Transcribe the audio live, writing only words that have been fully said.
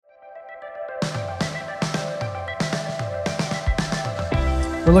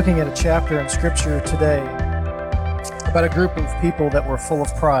We're looking at a chapter in Scripture today about a group of people that were full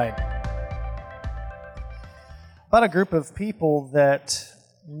of pride. About a group of people that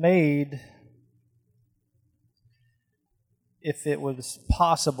made, if it was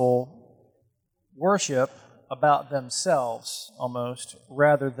possible, worship about themselves almost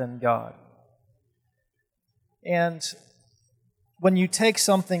rather than God. And when you take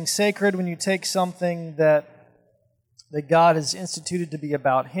something sacred, when you take something that God has instituted to be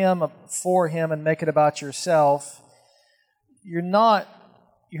about Him, for Him, and make it about yourself, you're not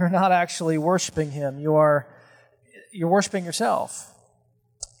actually worshiping Him. You're worshiping yourself.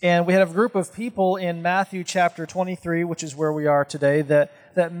 And we had a group of people in Matthew chapter 23, which is where we are today,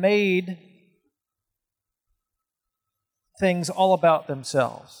 that made things all about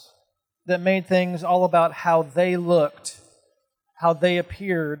themselves, that made things all about how they looked, how they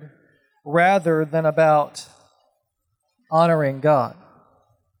appeared, rather than about honoring God.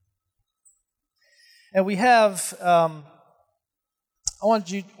 And we have, I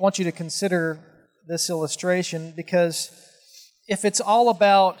want you to consider this illustration, because if it's all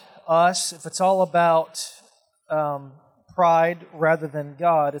about us, if it's all about pride rather than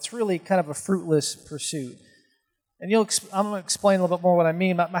God, it's really kind of a fruitless pursuit. And I'm going to explain a little bit more what I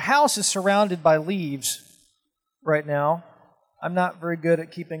mean. My house is surrounded by leaves right now. I'm not very good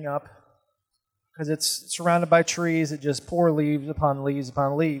at keeping up, because it's surrounded by trees that just pour leaves upon leaves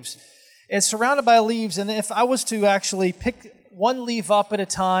upon leaves. It's surrounded by leaves, and if I was to actually pick one leaf up at a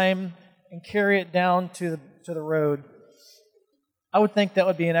time and carry it down to the road, I would think that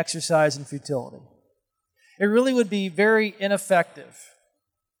would be an exercise in futility. It really would be very ineffective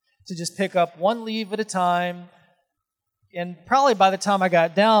to just pick up one leaf at a time, and probably by the time I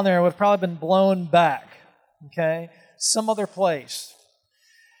got down there, it would have probably been blown back, okay, some other place.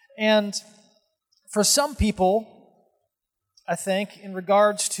 And for some people, I think, in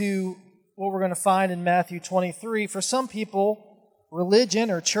regards to what we're going to find in Matthew 23, for some people, religion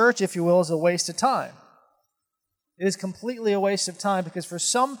or church, if you will, is a waste of time. It is completely a waste of time, because for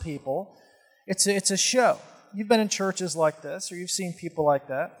some people, it's a show. You've been in churches like this, or you've seen people like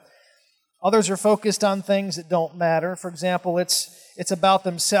that. Others are focused on things that don't matter. For example, it's about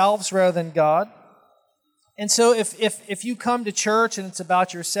themselves rather than God. And so if you come to church and it's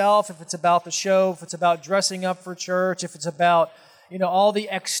about yourself, if it's about the show, if it's about dressing up for church, if it's about, all the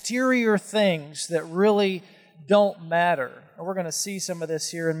exterior things that really don't matter, and we're going to see some of this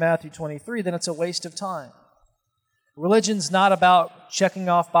here in Matthew 23, then it's a waste of time. Religion's not about checking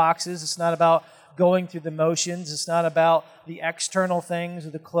off boxes. It's not about going through the motions. It's not about the external things or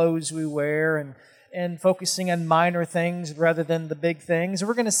the clothes we wear and focusing on minor things rather than the big things. And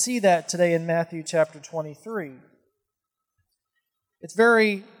we're going to see that today in Matthew chapter 23.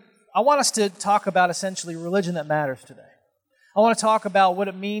 I want us to talk about essentially religion that matters today. I want to talk about what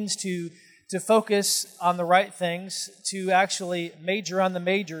it means to focus on the right things, to actually major on the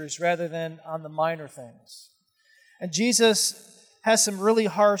majors rather than on the minor things. And Jesus has some really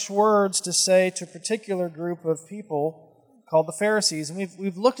harsh words to say to a particular group of people called the Pharisees. And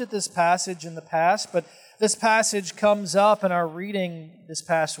we've looked at this passage in the past, but this passage comes up in our reading this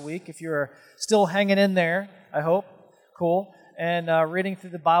past week. If you're still hanging in there, I hope, cool, and reading through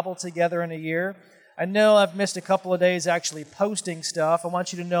the Bible together in a year. I know I've missed a couple of days actually posting stuff. I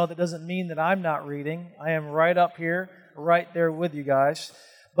want you to know that doesn't mean that I'm not reading. I am right up here, right there with you guys.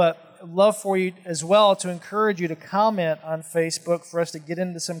 But I'd love for you as well to encourage you to comment on Facebook for us to get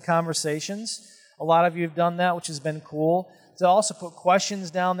into some conversations. A lot of you have done that, which has been cool. To also put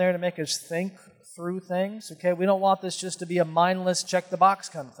questions down there to make us think through things. Okay, we don't want this just to be a mindless check-the-box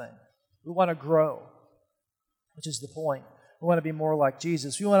kind of thing. We want to grow, which is the point. We want to be more like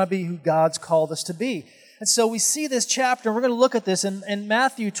Jesus. We want to be who God's called us to be. And so we see this chapter, and we're going to look at this in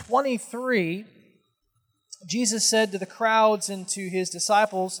Matthew 23. Jesus said to the crowds and to His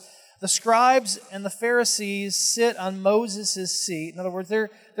disciples, the scribes and the Pharisees sit on Moses' seat. In other words,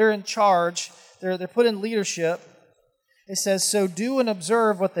 they're in charge. They're put in leadership. He says, so do and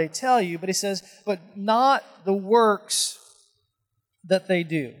observe what they tell you. But he says, but not the works that they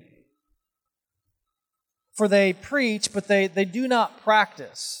do. For they preach, but they do not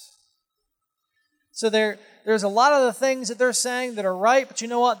practice. So there's a lot of the things that they're saying that are right, but you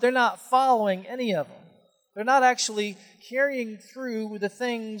know what? They're not following any of them. They're not actually carrying through the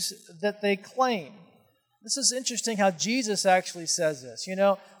things that they claim. This is interesting how Jesus actually says this.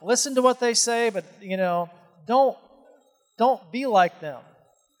 Listen to what they say, but, don't be like them,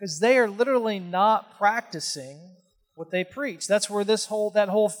 because they are literally not practicing what they preach. That's where that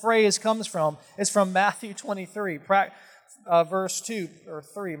whole phrase comes from. It's from Matthew 23, verse 2 or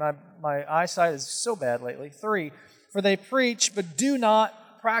 3. My eyesight is so bad lately. 3. For they preach but do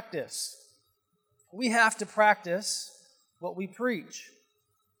not practice. We have to practice what we preach.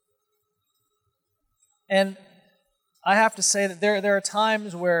 And I have to say that there are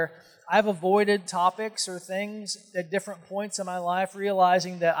times where I've avoided topics or things at different points in my life,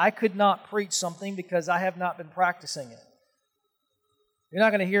 realizing that I could not preach something because I have not been practicing it. You're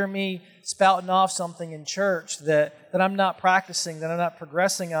not going to hear me spouting off something in church that I'm not practicing, that I'm not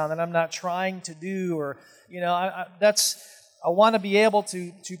progressing on, that I'm not trying to do, or I want to be able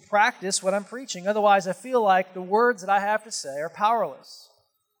to practice what I'm preaching. Otherwise, I feel like the words that I have to say are powerless.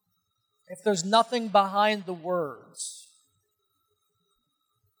 If there's nothing behind the words,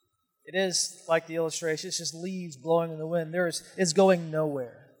 it is like the illustration. It's just leaves blowing in the wind. It's going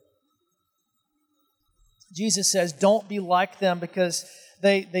nowhere. Jesus says, don't be like them, because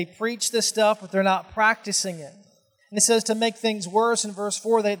they preach this stuff, but they're not practicing it. And it says to make things worse in verse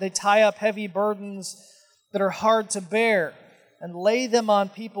 4, they tie up heavy burdens that are hard to bear and lay them on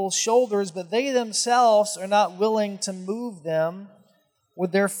people's shoulders, but they themselves are not willing to move them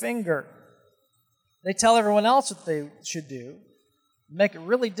with their finger. They tell everyone else what they should do, make it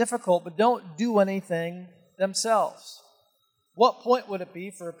really difficult, but don't do anything themselves. What point would it be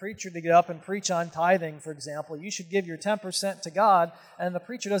for a preacher to get up and preach on tithing, for example? You should give your 10% to God, and the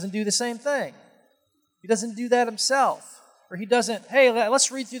preacher doesn't do the same thing. He doesn't do that himself. Or he doesn't, hey,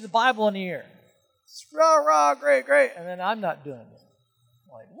 let's read through the Bible in a year. It's rah, great, and then I'm not doing it.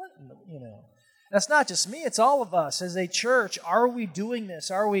 Like, what? That's not just me, it's all of us. As a church, are we doing this?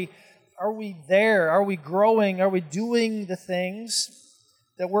 Are we there? Are we growing? Are we doing the things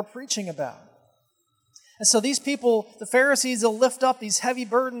that we're preaching about? And so these people, the Pharisees, will lift up these heavy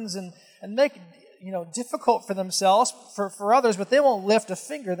burdens and make it difficult for themselves, for others, but they won't lift a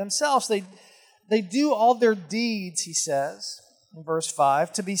finger themselves. They do all their deeds, he says, in verse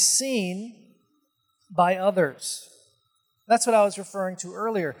 5, to be seen by others. That's what I was referring to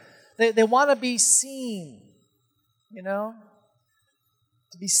earlier. They want to be seen, to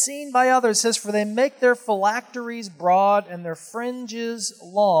be seen by others. It says, for they make their phylacteries broad and their fringes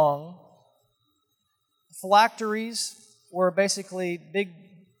long. Phylacteries were basically big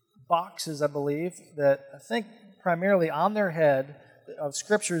boxes, I believe, that I think primarily on their head of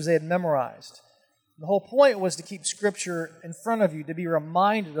scriptures they had memorized. The whole point was to keep Scripture in front of you, to be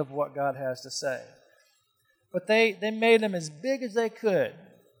reminded of what God has to say. But they made them as big as they could,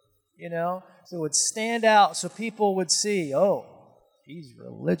 so it would stand out, so people would see, oh, he's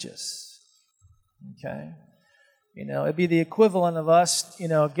religious. Okay? It'd be the equivalent of us,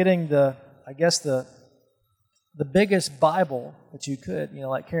 getting the biggest Bible that you could,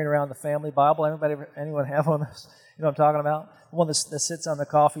 like carrying around the family Bible. Anyone have one of those? You know what I'm talking about? The one that sits on the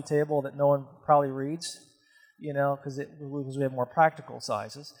coffee table that no one probably reads, because we have more practical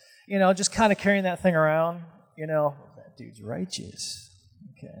sizes. Just kind of carrying that thing around, that dude's righteous.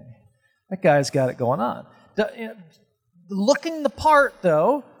 Okay. That guy's got it going on. Looking the part,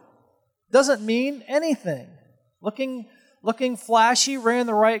 though, doesn't mean anything. Looking flashy, wearing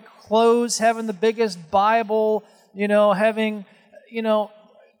the right clothes, having the biggest Bible,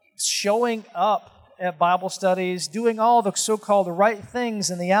 showing up at Bible studies, doing all the so-called right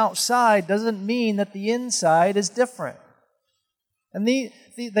things in the outside doesn't mean that the inside is different. And they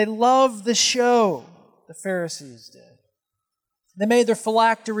love the show, the Pharisees did. They made their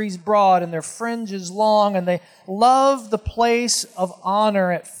phylacteries broad and their fringes long, and they loved the place of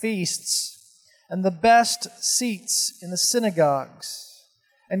honor at feasts and the best seats in the synagogues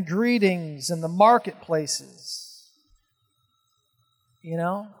and greetings in the marketplaces,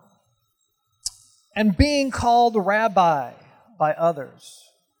 and being called rabbi by others.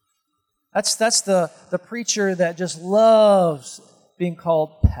 That's the preacher that just loves being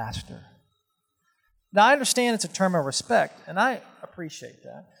called pastor. Now, I understand it's a term of respect, and I appreciate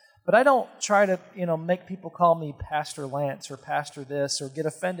that. But I don't try to, make people call me Pastor Lance or Pastor this, or get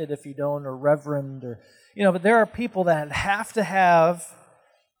offended if you don't, or Reverend, or, but there are people that have to have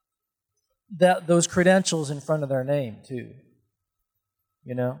those credentials in front of their name, too.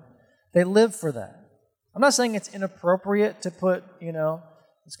 They live for that. I'm not saying it's inappropriate to put,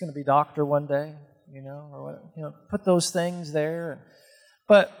 it's going to be doctor one day, or what, put those things there.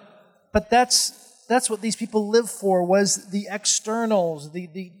 But that's what these people lived for, was the externals,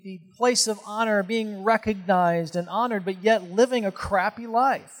 the place of honor, being recognized and honored, but yet living a crappy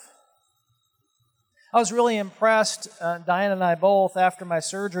life. I was really impressed, Diane and I both, after my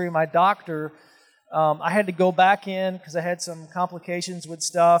surgery, my doctor, I had to go back in because I had some complications with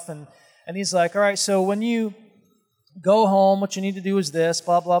stuff, and he's like, all right, so when you go home, what you need to do is this,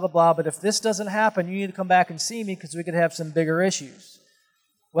 blah, blah, blah, blah, but if this doesn't happen, you need to come back and see me because we could have some bigger issues.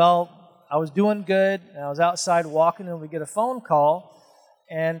 Well, I was doing good, and I was outside walking, and we get a phone call,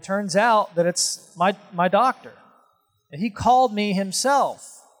 And turns out that it's my doctor. And he called me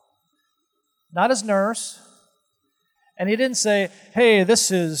himself, not his nurse. And he didn't say, hey,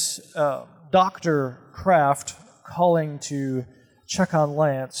 this is Dr. Kraft calling to check on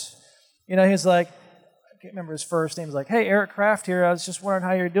Lance. You know, he's like, I can't remember his first name. He's like, hey, Eric Kraft here. I was just wondering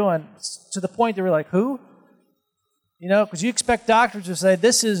how you're doing. To the point they were like, who? You know, because you expect doctors to say,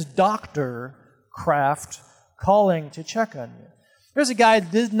 this is Dr. Kraft calling to check on you. Here's a guy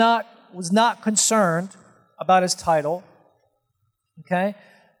that was not concerned about his title, okay?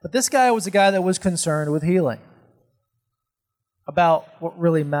 But this guy was a guy that was concerned with healing, about what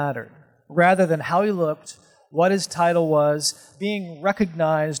really mattered, rather than how he looked, what his title was, being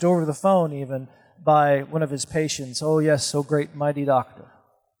recognized over the phone even by one of his patients. Oh yes, so great, mighty doctor.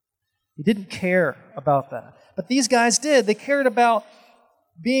 He didn't care about that. But these guys did. They cared about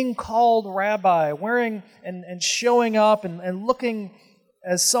being called rabbi, wearing and showing up and looking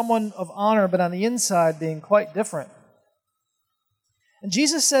as someone of honor, but on the inside being quite different. And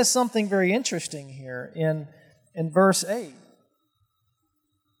Jesus says something very interesting here in verse 8.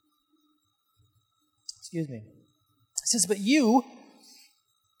 Excuse me. He says, but you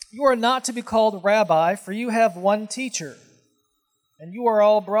are not to be called rabbi, for you have one teacher, and you are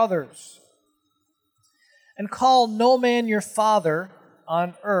all brothers. And call no man your father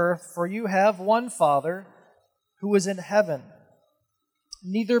on earth, for you have one Father who is in heaven.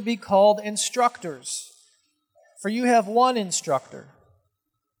 Neither be called instructors, for you have one instructor,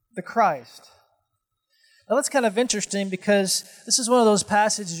 the Christ. Now that's kind of interesting because this is one of those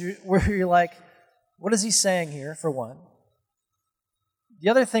passages where you're like, what is he saying here, for one? The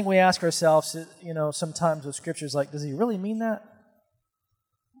other thing we ask ourselves, sometimes with Scripture is like, does he really mean that?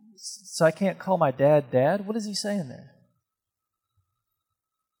 So I can't call my dad Dad? What is he saying there?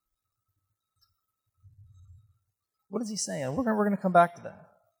 What is he saying? We're going to come back to that.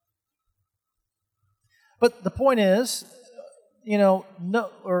 But the point is,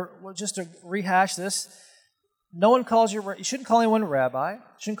 just to rehash this, no one calls you shouldn't call anyone rabbi, you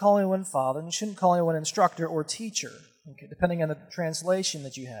shouldn't call anyone father, and you shouldn't call anyone instructor or teacher, okay, depending on the translation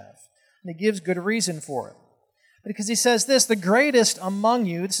that you have. And he gives good reason for it. Because he says this, the greatest among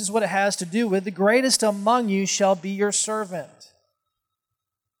you, this is what it has to do with, the greatest among you shall be your servant.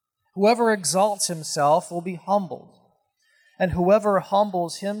 Whoever exalts himself will be humbled, and whoever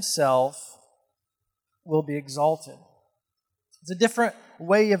humbles himself will be exalted. It's a different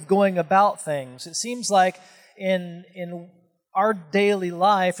way of going about things. It seems like in our daily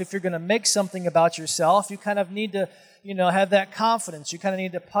life, if you're going to make something about yourself, you kind of need to have that confidence. You kind of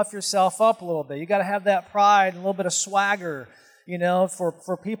need to puff yourself up a little bit. You got to have that pride and a little bit of swagger,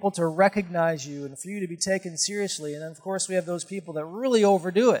 for people to recognize you and for you to be taken seriously. And then, of course, we have those people that really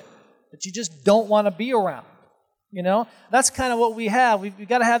overdo it, that you just don't want to be around. That's kind of what we have. We've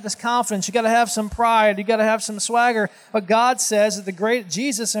got to have this confidence. You got to have some pride. You got to have some swagger. But God says that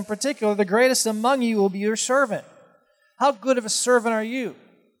Jesus in particular, the greatest among you will be your servant. How good of a servant are you?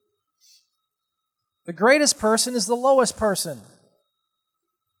 The greatest person is the lowest person.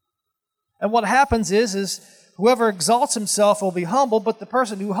 And what happens is whoever exalts himself will be humbled, but the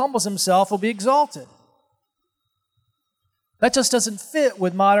person who humbles himself will be exalted. That just doesn't fit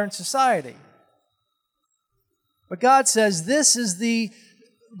with modern society. But God says this is the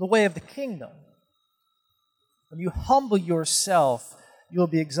way of the kingdom. When you humble yourself, you'll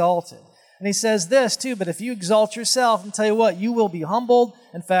be exalted. And he says this too, but if you exalt yourself, and tell you what, you will be humbled.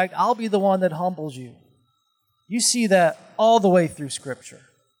 In fact, I'll be the one that humbles you. You see that all the way through Scripture.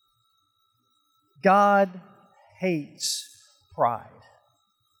 God hates pride.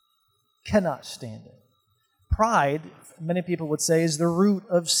 Cannot stand it. Pride, many people would say, is the root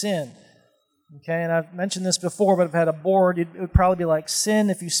of sin. Okay, and I've mentioned this before, but if I had a board, it would probably be like sin.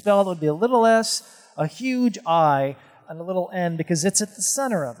 If you spell it, it would be a little S, a huge I, and a little N, because it's at the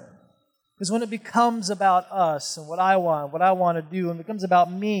center of it. Because when it becomes about us and what I want to do, and it becomes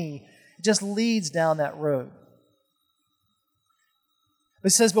about me, it just leads down that road.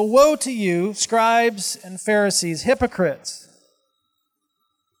 It says, but woe to you, scribes and Pharisees, hypocrites!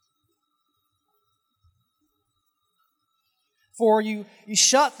 For you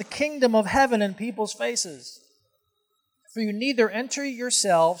shut the kingdom of heaven in people's faces. For you neither enter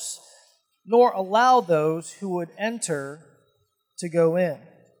yourselves, nor allow those who would enter to go in.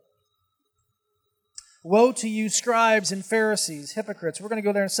 Woe to you, scribes and Pharisees, hypocrites! We're going to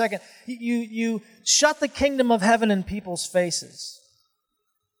go there in a second. You shut the kingdom of heaven in people's faces.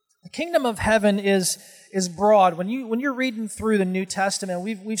 The kingdom of heaven is broad. When you're reading through the New Testament,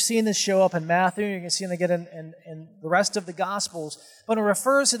 we've seen this show up in Matthew. You're going to see it again in the rest of the Gospels. When it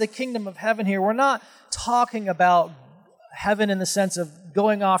refers to the kingdom of heaven here, we're not talking about heaven in the sense of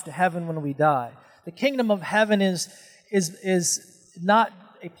going off to heaven when we die. The kingdom of heaven is not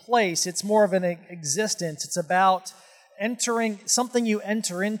a place, it's more of an existence. It's about entering, something you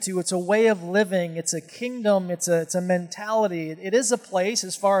enter into. It's a way of living. It's a kingdom. It's a mentality. It is a place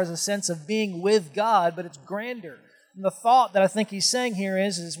as far as a sense of being with God, but it's grander. And the thought that I think he's saying here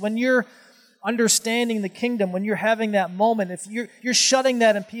is when you're understanding the kingdom, when you're having that moment, if you're shutting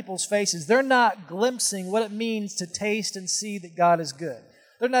that in people's faces, they're not glimpsing what it means to taste and see that God is good.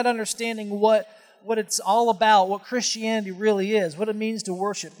 They're not understanding what it's all about, what Christianity really is, what it means to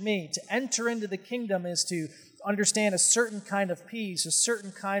worship me. To enter into the kingdom is to understand a certain kind of peace, a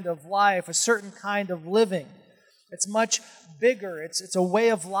certain kind of life, a certain kind of living. It's much bigger. It's a way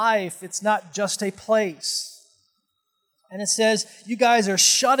of life. It's not just a place. And it says, you guys are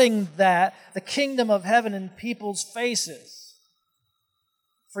shutting the kingdom of heaven in people's faces.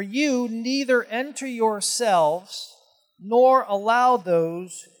 For you neither enter yourselves nor allow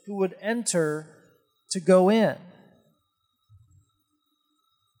those who would enter to go in.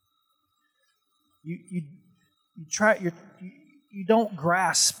 You don't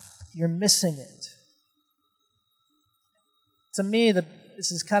grasp. You're missing it. To me,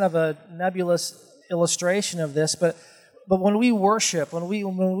 this is kind of a nebulous illustration of this, but when we worship, when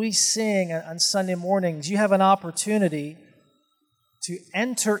we sing on Sunday mornings, you have an opportunity to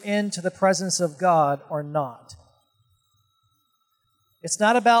enter into the presence of God or not. It's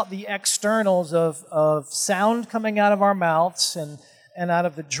not about the externals of sound coming out of our mouths and out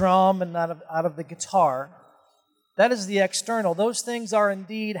of the drum and out of the guitar. That is the external. Those things are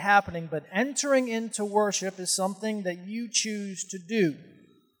indeed happening, but entering into worship is something that you choose to do.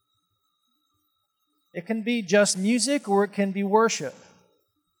 It can be just music or it can be worship.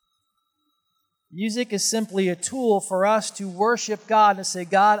 Music is simply a tool for us to worship God and say,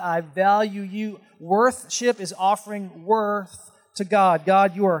 God, I value you. Worship is offering worth to God.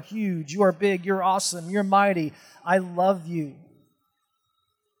 God, you are huge, you are big, you're awesome, you're mighty. I love you.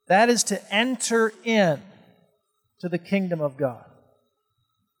 That is to enter in to the kingdom of God.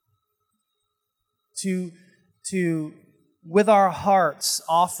 To with our hearts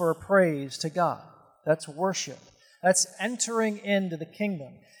offer praise to God. That's worship. That's entering into the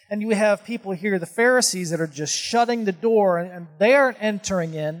kingdom. And you have people here, the Pharisees, that are just shutting the door and they aren't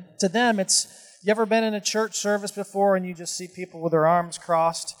entering in. To them, you ever been in a church service before and you just see people with their arms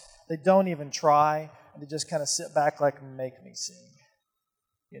crossed? They don't even try. And they just kind of sit back like, make me sing.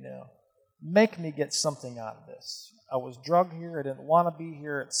 Make me get something out of this. I was drugged here. I didn't want to be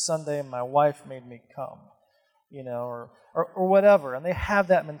here. It's Sunday and my wife made me come. Or whatever. And they have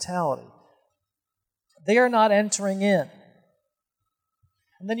that mentality. They are not entering in.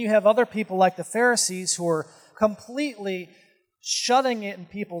 And then you have other people like the Pharisees who are completely shutting it in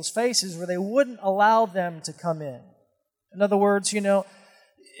people's faces where they wouldn't allow them to come in. In other words,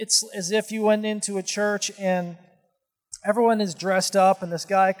 it's as if you went into a church and everyone is dressed up and this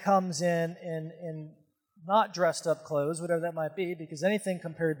guy comes in not dressed up clothes, whatever that might be, because anything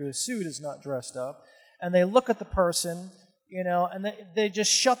compared to a suit is not dressed up. And they look at the person, and they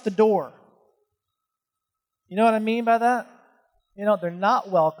just shut the door. You know what I mean by that? They're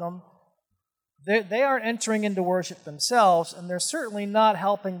not welcome. They aren't entering into worship themselves, and they're certainly not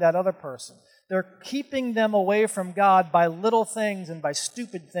helping that other person. They're keeping them away from God by little things and by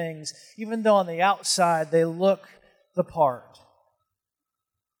stupid things, even though on the outside they look the part.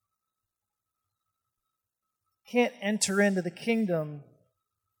 Can't enter into the kingdom.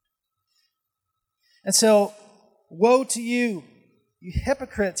 And so, woe to you, you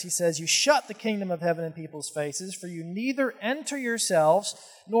hypocrites, he says, you shut the kingdom of heaven in people's faces, for you neither enter yourselves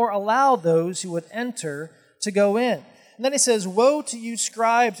nor allow those who would enter to go in. And then he says, woe to you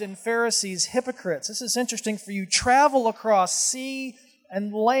scribes and Pharisees, hypocrites. This is interesting, for you travel across sea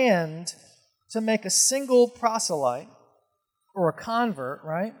and land to make a single proselyte or a convert,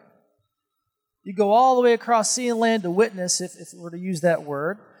 right? You go all the way across sea and land to witness, if we're to use that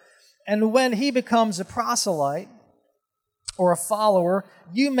word. And when he becomes a proselyte, or a follower,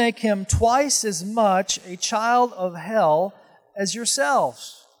 you make him twice as much a child of hell as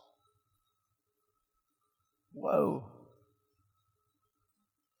yourselves. Whoa.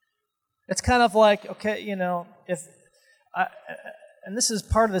 It's kind of like, okay, and this is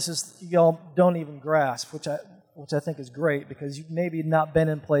part of this is y'all don't even grasp, which I think is great because you've maybe not been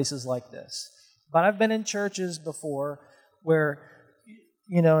in places like this. But I've been in churches before where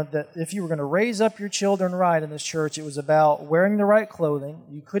that if you were going to raise up your children right in this church, it was about wearing the right clothing.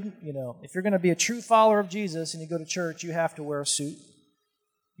 You couldn't, if you're going to be a true follower of Jesus and you go to church, you have to wear a suit.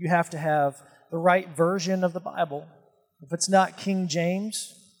 You have to have the right version of the Bible. If it's not King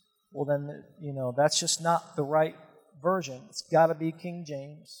James, well then, that's just not the right version. It's got to be King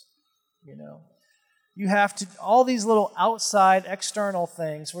James, You have to, all these little outside, external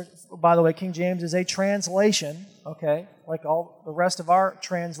things, by the way, King James is a translation, okay, like all the rest of our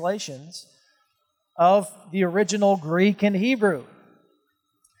translations of the original Greek and Hebrew.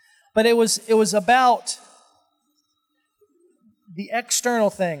 But it was about the external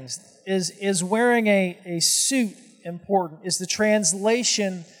things. Is wearing a suit important? Is the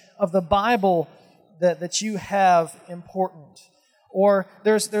translation of the Bible that you have important? Or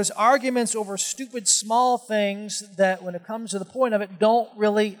there's arguments over stupid small things that, when it comes to the point of it, don't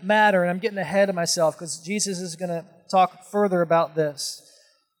really matter. And I'm getting ahead of myself because Jesus is going to talk further about this.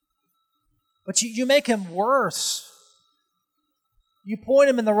 But you make him worse. You point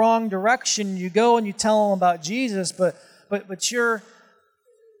him in the wrong direction. You go and you tell him about Jesus, but you're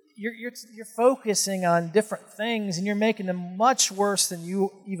focusing on different things, and you're making him much worse than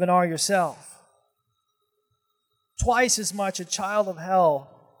you even are yourself. Twice as much a child of hell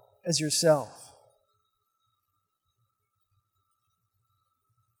as yourself.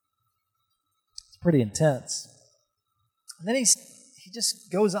 It's pretty intense. And then he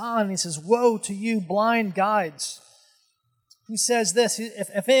just goes on and he says, "Woe to you, blind guides." Who says this?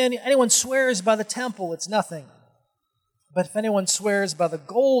 If anyone swears by the temple, it's nothing. But if anyone swears by the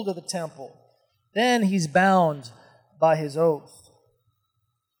gold of the temple, then he's bound by his oath.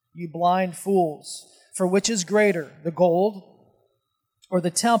 You blind fools, for which is greater, the gold or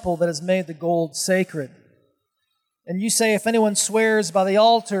the temple that has made the gold sacred? And you say, if anyone swears by the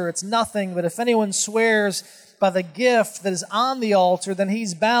altar, it's nothing. But if anyone swears by the gift that is on the altar, then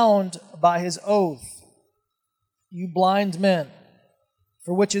he's bound by his oath. You blind men,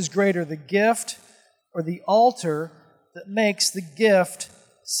 for which is greater, the gift or the altar that makes the gift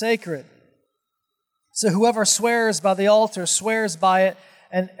sacred? So whoever swears by the altar swears by it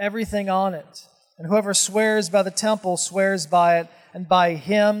and everything on it. And whoever swears by the temple swears by it and by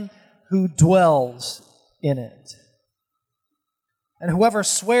him who dwells in it. And whoever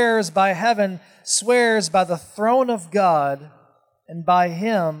swears by heaven swears by the throne of God and by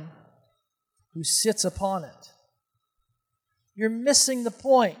him who sits upon it. You're missing the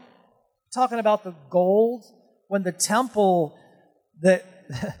point. Talking about the gold, when the temple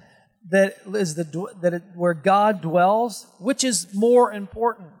where God dwells, which is more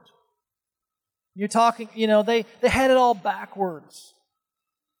important? You're talking, they had it all backwards.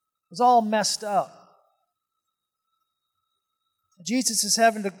 It was all messed up. Jesus is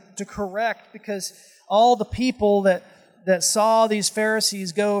having to correct, because all the people that saw these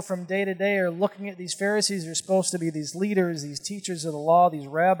Pharisees go from day to day are looking at these Pharisees. They're supposed to be these leaders, these teachers of the law, these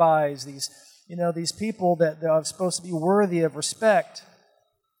rabbis, these people that are supposed to be worthy of respect.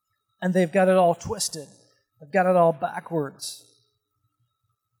 And they've got it all twisted. They've got it all backwards.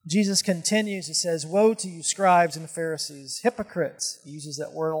 Jesus continues, he says, "Woe to you, scribes and Pharisees, hypocrites." He uses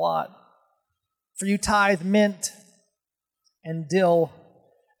that word a lot. "For you tithe mint and dill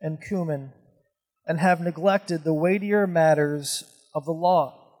and cumin, and have neglected the weightier matters of the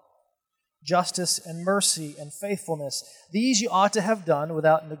law, justice and mercy and faithfulness. These you ought to have done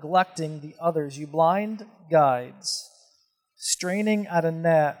without neglecting the others. You blind guides, straining at a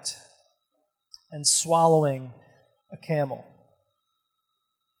gnat and swallowing a camel."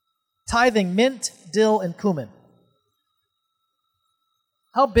 Tithing mint, dill, and cumin.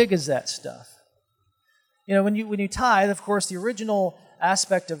 How big is that stuff? When you tithe, of course, the original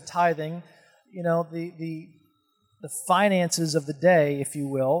aspect of tithing, the finances of the day, if you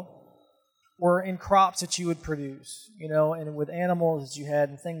will, were in crops that you would produce, and with animals that you had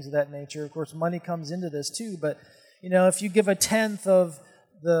and things of that nature. Of course, money comes into this too, but if you give a tenth of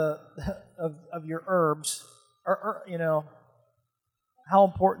of your herbs, or how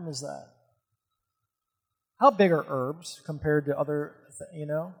important is that? How big are herbs compared to other,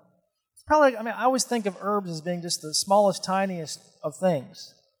 It's probably, I always think of herbs as being just the smallest, tiniest of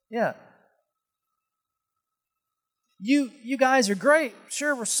things. Yeah. You guys are great.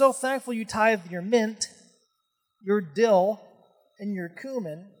 Sure, we're so thankful you tithe your mint, your dill, and your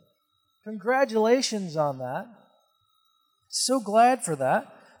cumin. Congratulations on that. So glad for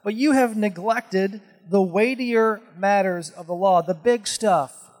that. But you have neglected the weightier matters of the law, the big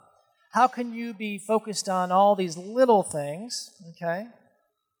stuff. How can you be focused on all these little things, okay?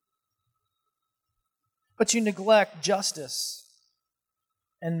 But you neglect justice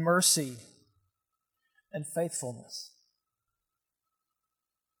and mercy and faithfulness.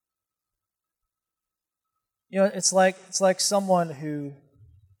 It's like someone who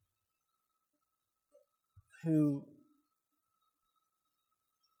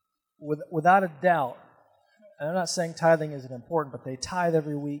without a doubt, and I'm not saying tithing isn't important, but they tithe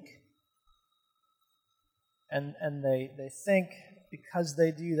every week. and they think because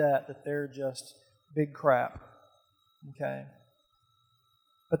they do that they're just big crap. Okay?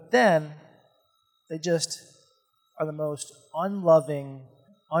 But then they just are the most unloving,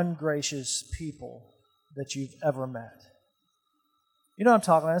 ungracious people that you've ever met. You know what I'm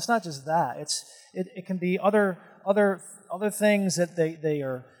talking about? It's not just that. It can be other things that they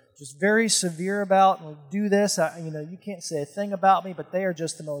are just very severe about and do this. You can't say a thing about me, but they are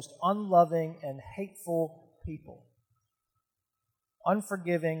just the most unloving and hateful people.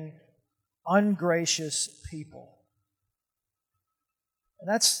 Unforgiving, ungracious people. And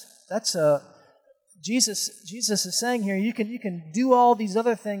that's Jesus is saying here, you can do all these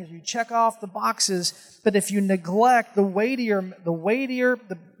other things, you check off the boxes, but if you neglect the weightier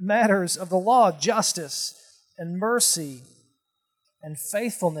the matters of the law, justice and mercy and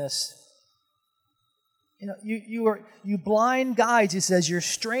faithfulness, you blind guides, he says, you're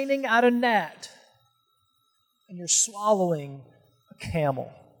straining out a gnat and you're swallowing a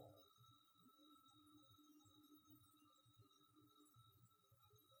camel.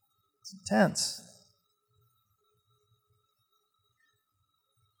 It's intense.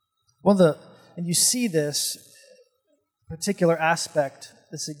 And you see this particular aspect,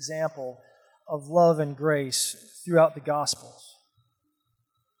 this example of love and grace throughout the Gospels.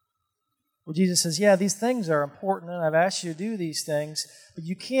 Where Jesus says, yeah, these things are important and I've asked you to do these things, but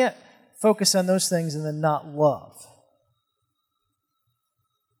you can't focus on those things and then not love.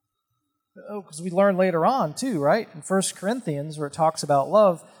 Because we learn later on too, right? In 1 Corinthians, where it talks about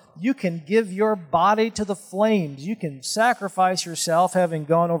love, you can give your body to the flames. You can sacrifice yourself, having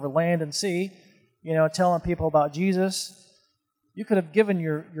gone over land and sea, telling people about Jesus. You could have given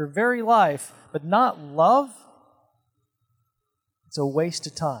your very life, but not love. It's a waste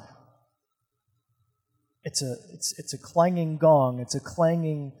of time. It's a clanging gong. It's a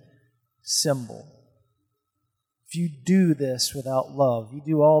clanging cymbal. If you do this without love, you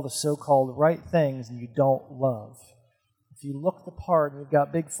do all the so-called right things and you don't love. If you look the part and you've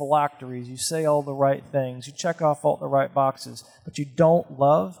got big phylacteries, you say all the right things, you check off all the right boxes, but you don't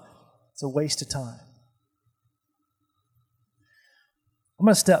love, it's a waste of time. I'm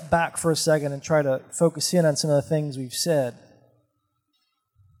going to step back for a second and try to focus in on some of the things we've said.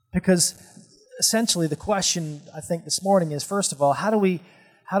 Because essentially the question, I think, this morning is, first of all, how do we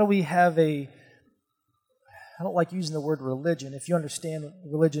have I don't like using the word religion. If you understand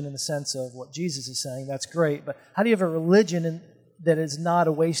religion in the sense of what Jesus is saying, that's great. But how do you have a religion that is not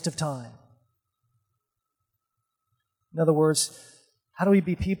a waste of time? In other words, how do we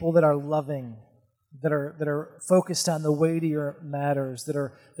be people that are loving, that are focused on the weightier matters, that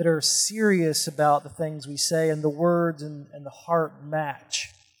are serious about the things we say, and the words and the heart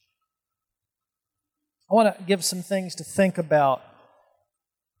match? I want to give some things to think about.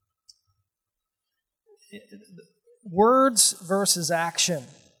 Words versus action.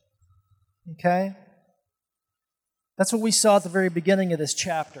 Okay? That's what we saw at the very beginning of this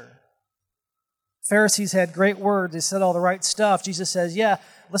chapter. Pharisees had great words. They said all the right stuff. Jesus says, yeah,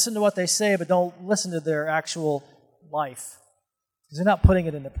 listen to what they say, but don't listen to their actual life, because they're not putting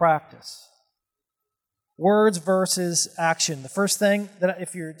it into practice. Words versus action. The first thing, that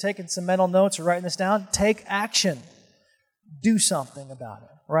if you're taking some mental notes or writing this down, take action. Do something about it,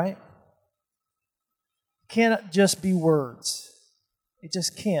 right? Cannot just be words. It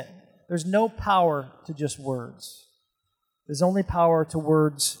just can't. There's no power to just words. There's only power to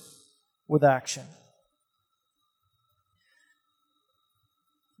words with action.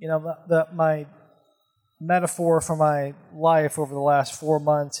 My metaphor for my life over the last 4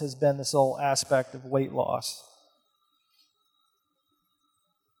 months has been this whole aspect of weight loss.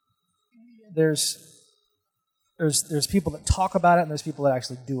 There's people that talk about it, and there's people that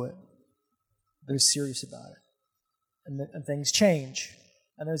actually do it. They're serious about it. And things change.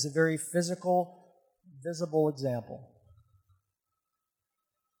 And there's a very physical, visible example.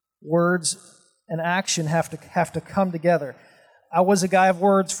 Words and action have to come together. I was a guy of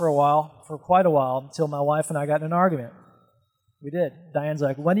words for quite a while, until my wife and I got in an argument. We did. Diane's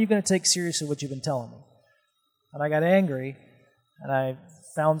like, when are you going to take seriously what you've been telling me? And I got angry, and I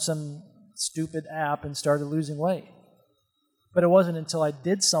found some stupid app and started losing weight. But it wasn't until I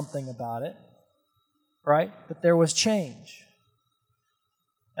did something about it, right, that there was change.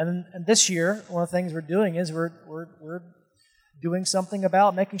 And this year, one of the things we're doing is we're doing something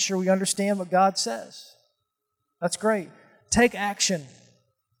about making sure we understand what God says. That's great. Take action.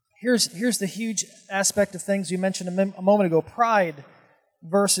 Here's the huge aspect of things you mentioned a moment ago: pride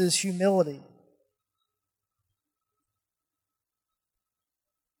versus humility.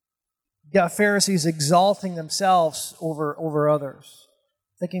 You got Pharisees exalting themselves over others,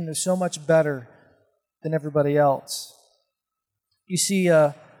 thinking they're so much better than everybody else. You see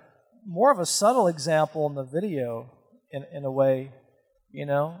more of a subtle example in the video, in a way,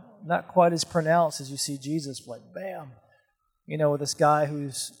 not quite as pronounced as you see Jesus, like, bam, with this guy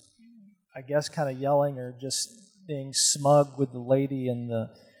who's, I guess, kind of yelling or just being smug with the lady and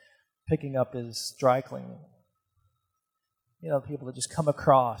picking up his dry cleaning. People that just come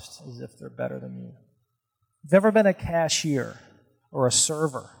across as if they're better than you. If you've ever been a cashier or a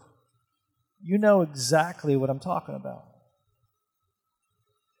server, you know exactly what I'm talking about.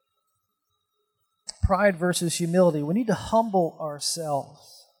 Pride versus humility. We need to humble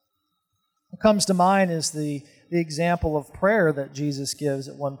ourselves. What comes to mind is the example of prayer that Jesus gives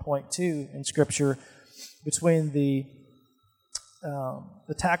at one point too in Scripture between the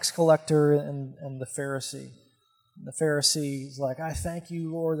tax collector and the Pharisee. And the Pharisee is like, I thank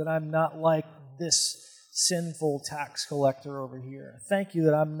you, Lord, that I'm not like this sinful tax collector over here. Thank you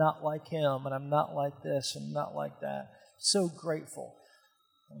that I'm not like him, and I'm not like this, and not like that. So grateful.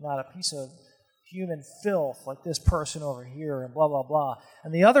 I'm not a piece of human filth like this person over here, and blah, blah, blah.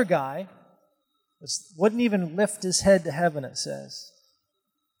 And the other guy wouldn't even lift his head to heaven, it says.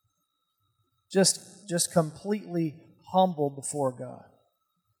 Just completely humble before God.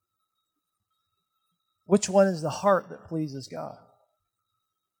 Which one is the heart that pleases God?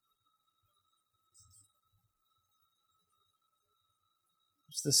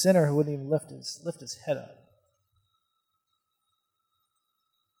 It's the sinner who wouldn't even lift his head up.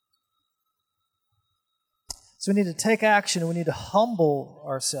 So we need to take action, and we need to humble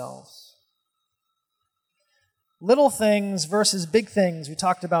ourselves. Little things versus big things, we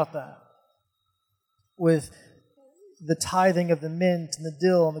talked about that. With the tithing of the mint and the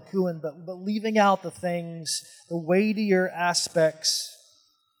dill and the cumin, but leaving out the things, the weightier aspects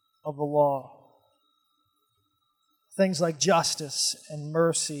of the law. Things like justice and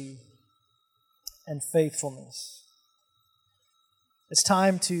mercy and faithfulness. It's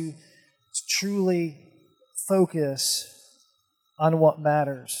time to truly focus on what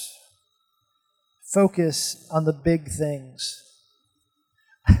matters. Focus on the big things.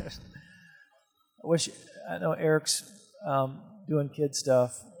 I know Eric's doing kid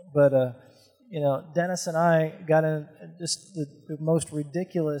stuff, but Dennis and I got in just the most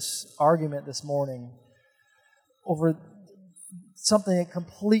ridiculous argument this morning over something that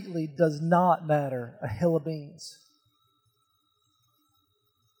completely does not matter, a hill of beans.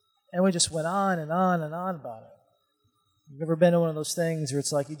 And we just went on and on and on about it. You've ever been to one of those things where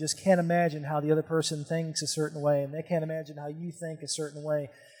it's like you just can't imagine how the other person thinks a certain way, and they can't imagine how you think a certain way,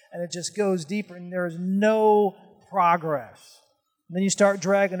 and it just goes deeper, and there's no progress. And then you start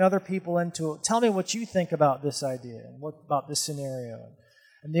dragging other people into it. Tell me what you think about this idea, and what about this scenario.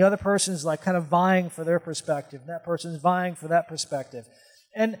 And the other person's like kind of vying for their perspective, and that person's vying for that perspective.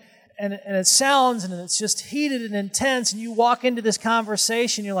 And it sounds, and it's just heated and intense, and you walk into this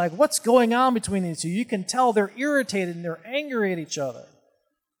conversation, you're like, what's going on between these two? You can tell they're irritated and they're angry at each other.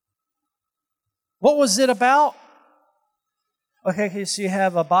 What was it about? Okay, so you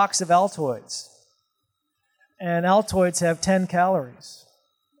have a box of Altoids, and Altoids have 10 calories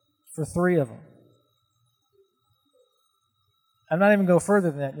for 3 of them. I'm not even going to go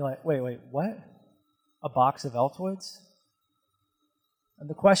further than that. And you're like, wait, what? A box of Altoids? And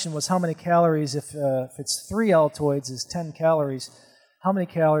the question was, how many calories, if it's 3 Altoids is 10 calories, how many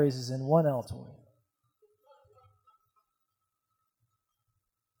calories is in 1 Altoid?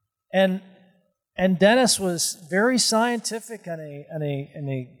 And Dennis was very scientific on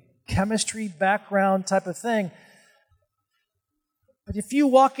a chemistry background type of thing. But if you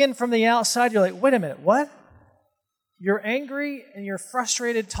walk in from the outside, you're like, wait a minute, what? You're angry and you're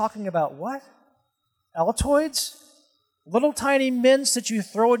frustrated talking about what? Altoids? Little tiny mints that you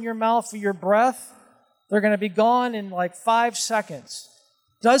throw in your mouth for your breath? They're going to be gone in like 5 seconds.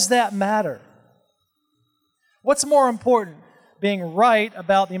 Does that matter? What's more important? Being right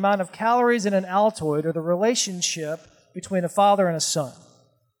about the amount of calories in an Altoid, or the relationship between a father and a son?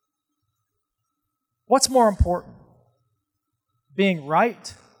 What's more important? Being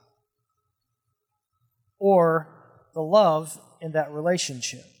right, or the love in that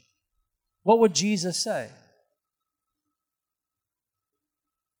relationship? What would Jesus say?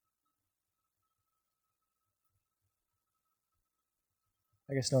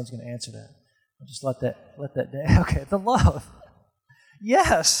 I guess no one's going to answer that. I'll just let that day. Okay, the love.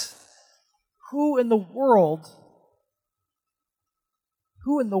 Yes. Who in the world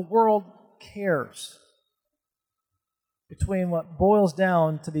cares between what boils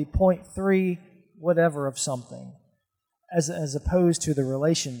down to be 0.3 whatever of something as opposed to the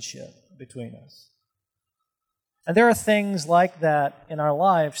relationship between us? And there are things like that in our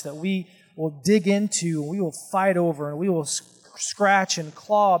lives that we will dig into, and we will fight over, and we will scratch and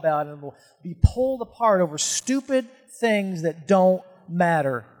claw about, and will be pulled apart over stupid things that don't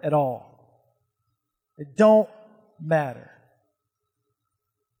matter at all. They don't matter.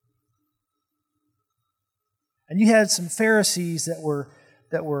 And you had some Pharisees that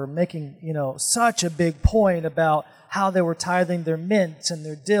were making, such a big point about how they were tithing their mint and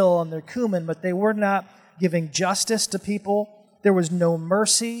their dill and their cumin, but they were not giving justice to people. There was no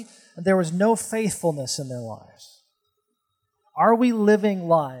mercy, and there was no faithfulness in their lives. Are we living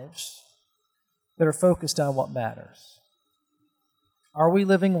lives that are focused on what matters? Are we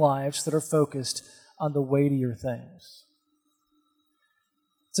living lives that are focused on the weightier things?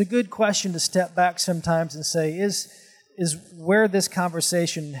 It's a good question to step back sometimes and say, is where this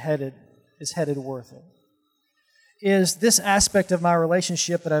conversation headed worth it? Is this aspect of my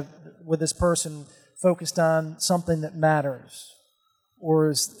relationship that with this person focused on something that matters? Or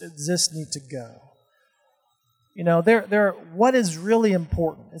does this need to go? What is really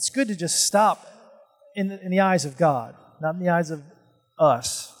important? It's good to just stop in the eyes of God, not in the eyes of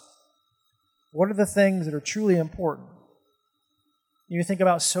us. What are the things that are truly important? You think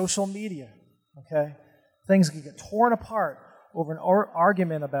about social media, okay? Things can get torn apart over an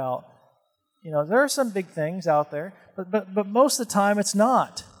argument about, there are some big things out there, but most of the time it's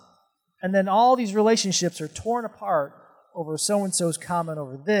not. And then all these relationships are torn apart over so-and-so's comment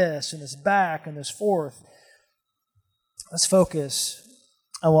over this and this back and this forth. Let's focus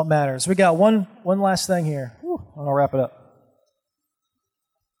on what matters. We got one last thing here. I'm going to wrap it up.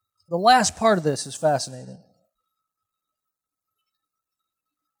 The last part of this is fascinating.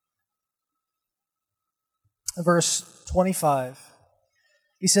 Verse 25.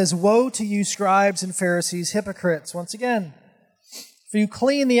 He says, "Woe to you, scribes and Pharisees, hypocrites." Once again, "For you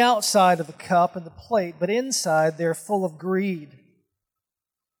clean the outside of the cup and the plate, but inside they are full of greed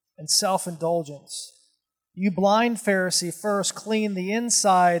and self-indulgence. You blind Pharisee, first clean the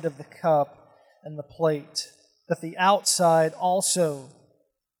inside of the cup and the plate, that the outside also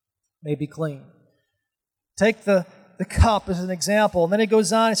may be clean." Take the cup as an example. And then he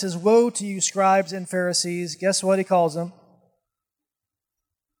goes on, he says, "Woe to you, scribes and Pharisees." Guess what he calls them?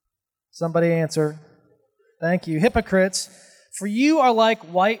 Somebody answer. Thank you. "Hypocrites, for you are like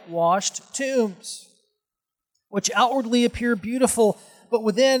whitewashed tombs, which outwardly appear beautiful, but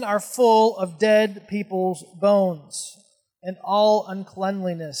within are full of dead people's bones and all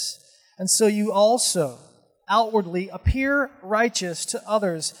uncleanliness. And so you also outwardly appear righteous to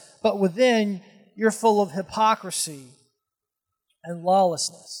others, but within you're full of hypocrisy and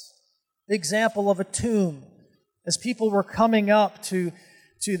lawlessness." The example of a tomb. As people were coming up to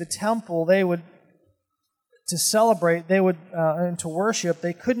the temple, to celebrate, and to worship,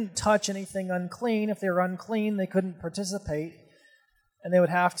 they couldn't touch anything unclean. If they were unclean, they couldn't participate. And they would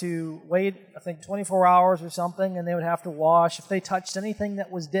have to wait, 24 hours or something, and they would have to wash if they touched anything that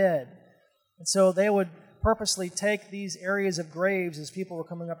was dead. And so they would purposely take these areas of graves as people were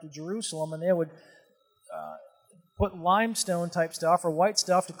coming up to Jerusalem, and they would put limestone type stuff or white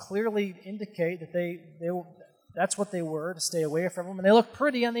stuff to clearly indicate that that's what they were, to stay away from them. And they look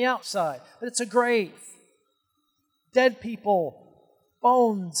pretty on the outside, but it's a grave. Dead people,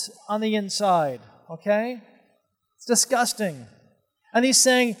 bones on the inside, okay? It's disgusting. And he's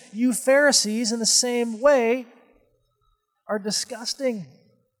saying, you Pharisees in the same way are disgusting.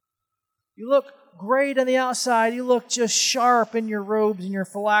 You look great on the outside. You look just sharp in your robes and your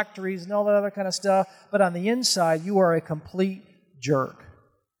phylacteries and all that other kind of stuff. But on the inside, you are a complete jerk.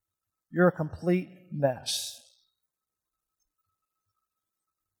 You're a complete mess.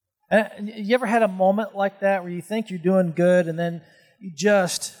 And you ever had a moment like that where you think you're doing good and then it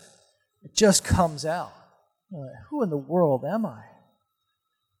just comes out? You're like, who in the world am I?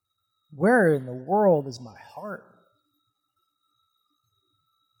 Where in the world is my heart?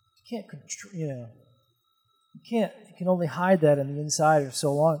 You can only hide that on the inside for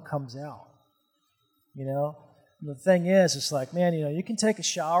so long it comes out. And the thing is, it's like, man, you can take a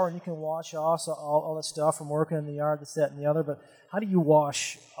shower and you can wash off all that stuff from working in the yard, this, that, and the other, but how do you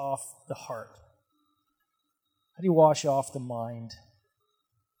wash off the heart? How do you wash off the mind?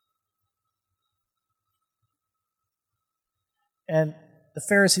 And the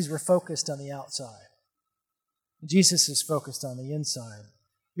Pharisees were focused on the outside. Jesus is focused on the inside.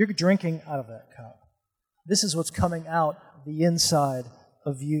 You're drinking out of that cup. This is what's coming out of the inside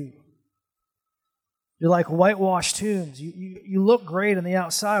of you. You're like whitewashed tombs. You look great on the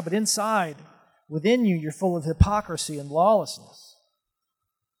outside, but inside, within you, you're full of hypocrisy and lawlessness.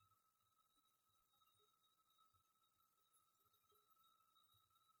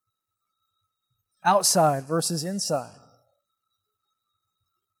 Outside versus inside.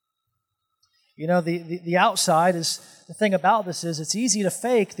 You know, the outside is, the thing about this is it's easy to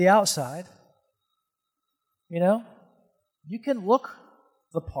fake the outside. You know, you can look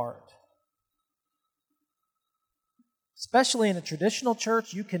the part. Especially in a traditional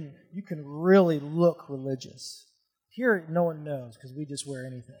church, you can really look religious. Here, no one knows because we just wear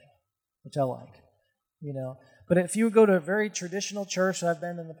anything, which I like, you know. But if you go to a very traditional church that I've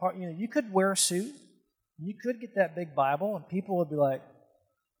been in the part, you know, you could wear a suit, you could get that big Bible, and people would be like,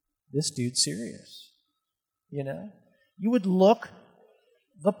 "This dude's serious," you know. You would look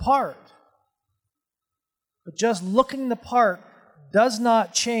the part, but just looking the part does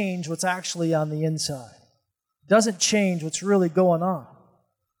not change what's actually on the inside. Doesn't change what's really going on.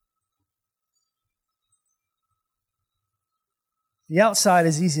 The outside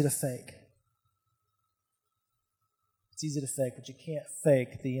is easy to fake. It's easy to fake, but you can't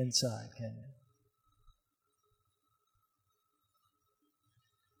fake the inside, can you?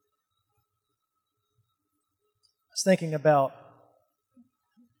 I was thinking about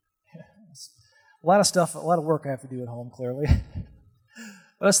a lot of stuff, a lot of work I have to do at home, clearly.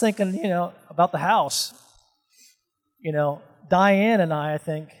 But I was thinking, you know, about the house. You know, Diane and I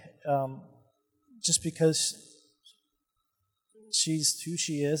think, just because she's who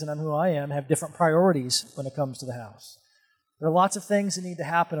she is and I'm who I am, have different priorities when it comes to the house. There are lots of things that need to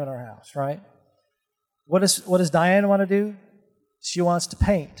happen in our house, right? What does Diane want to do? She wants to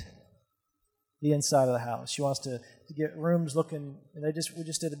paint the inside of the house. She wants to get rooms looking. And we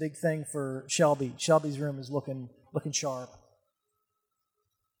just did a big thing for Shelby. Shelby's room is looking sharp.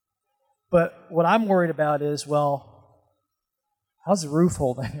 But what I'm worried about is, well, how's the roof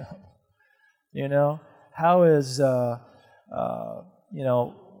holding up? You know, how is you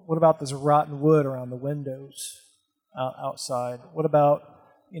know, what about this rotten wood around the windows outside? What about,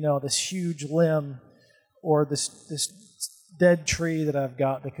 you know, this huge limb or this dead tree that I've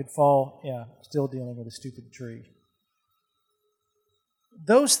got that could fall? Yeah, still dealing with a stupid tree.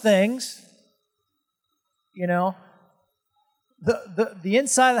 Those things, you know, the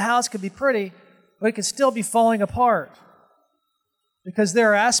inside of the house could be pretty, but it could still be falling apart. Because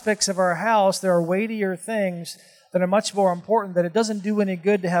there are aspects of our house, there are weightier things that are much more important, that it doesn't do any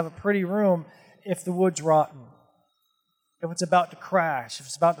good to have a pretty room if the wood's rotten, if it's about to crash, if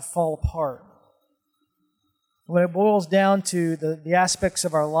it's about to fall apart. When it boils down to the aspects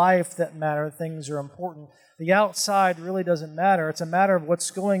of our life that matter, things are important. The outside really doesn't matter. It's a matter of what's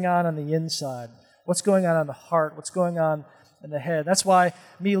going on the inside, what's going on in the heart, what's going on in the head. That's why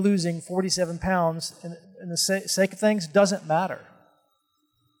me losing 47 pounds in the sake of things doesn't matter.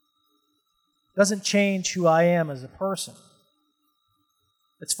 Doesn't change who I am as a person.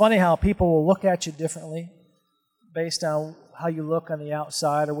 It's funny how people will look at you differently based on how you look on the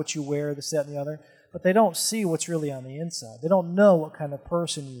outside or what you wear, this, that, and the other, but they don't see what's really on the inside. They don't know what kind of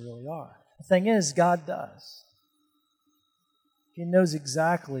person you really are. The thing is, God does. He knows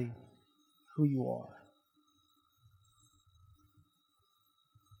exactly who you are.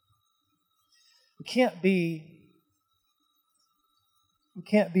 We can't be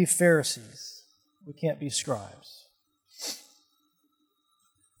Pharisees. We can't be scribes.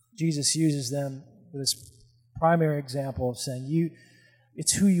 Jesus uses them with this primary example of saying,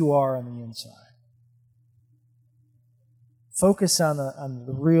 it's who you are on the inside. Focus on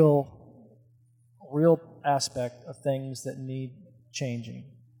the real aspect of things that need changing.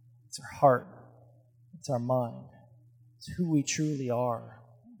 It's our heart. It's our mind. It's who we truly are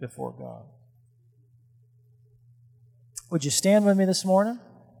before God. Would you stand with me this morning?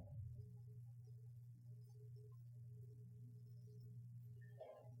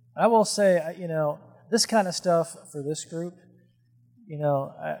 I will say, you know, this kind of stuff for this group, you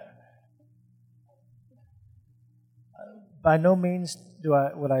know, by no means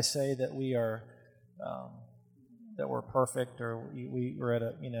would I say that we are that we're perfect or we're at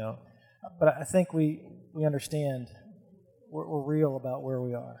a, you know, but I think we understand we're real about where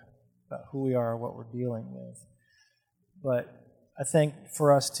we are, about who we are, what we're dealing with. But I think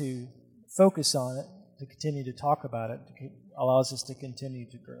for us to focus on it, to continue to talk about it, allows us to continue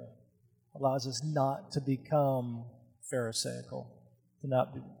to grow, allows us not to become pharisaical,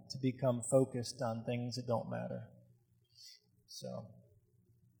 to become focused on things that don't matter. So,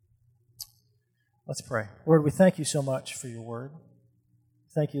 let's pray. Lord, we thank you so much for your word.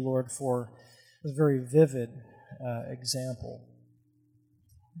 Thank you, Lord, for this very vivid example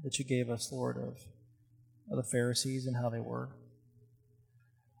that you gave us, Lord, of the Pharisees and how they were.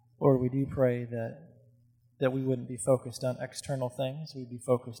 Lord, we do pray that we wouldn't be focused on external things. We'd be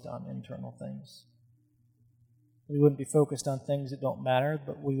focused on internal things. We wouldn't be focused on things that don't matter,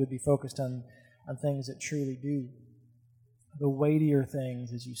 but we would be focused on things that truly do. The weightier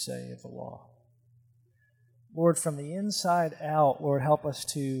things, as you say, of the law. Lord, from the inside out, Lord, help us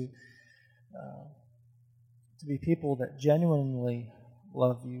to be people that genuinely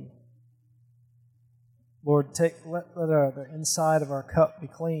love you. Lord, let the inside of our cup be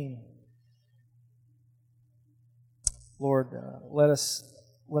clean. Lord,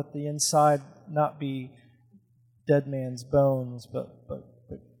 let the inside not be dead man's bones, but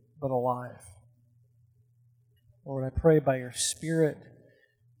alive. Lord, I pray by your Spirit,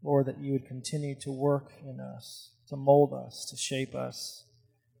 Lord, that you would continue to work in us, to mold us, to shape us,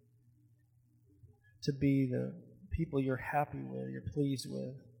 to be the people you're happy with, you're pleased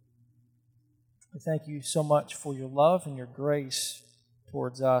with. I thank you so much for your love and your grace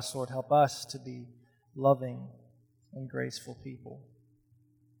towards us. Lord, help us to be loving and graceful people.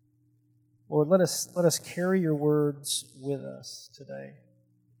 Lord, let us carry your words with us today.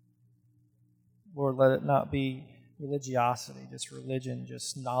 Lord, let it not be religiosity, just religion,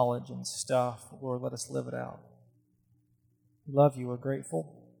 just knowledge and stuff. Lord, let us live it out. We love you. We're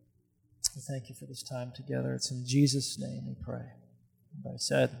grateful. We thank you for this time together. It's in Jesus' name we pray. Everybody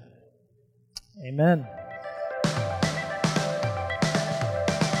said, amen.